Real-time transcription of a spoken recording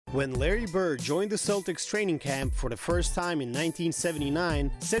When Larry Bird joined the Celtics training camp for the first time in 1979,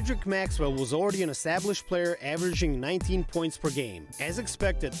 Cedric Maxwell was already an established player averaging 19 points per game. As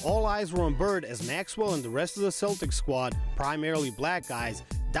expected, all eyes were on Bird as Maxwell and the rest of the Celtics squad, primarily black guys,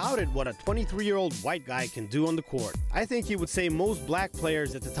 doubted what a 23-year-old white guy can do on the court. I think he would say most black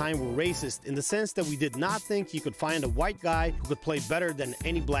players at the time were racist in the sense that we did not think you could find a white guy who could play better than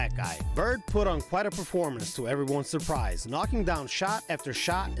any black guy. Bird put on quite a performance to everyone's surprise, knocking down shot after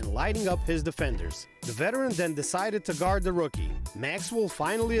shot and lighting up his defenders. The veteran then decided to guard the rookie. Maxwell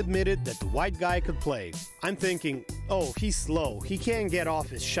finally admitted that the white guy could play. I'm thinking, oh, he's slow, he can't get off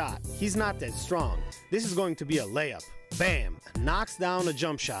his shot, he's not that strong, this is going to be a layup. Bam! Knocks down a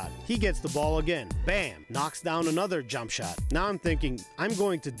jump shot. He gets the ball again. Bam! Knocks down another jump shot. Now I'm thinking, I'm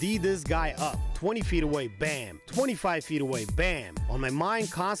going to D this guy up. 20 feet away, bam. 25 feet away, bam. On my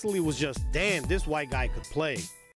mind constantly was just, damn, this white guy could play.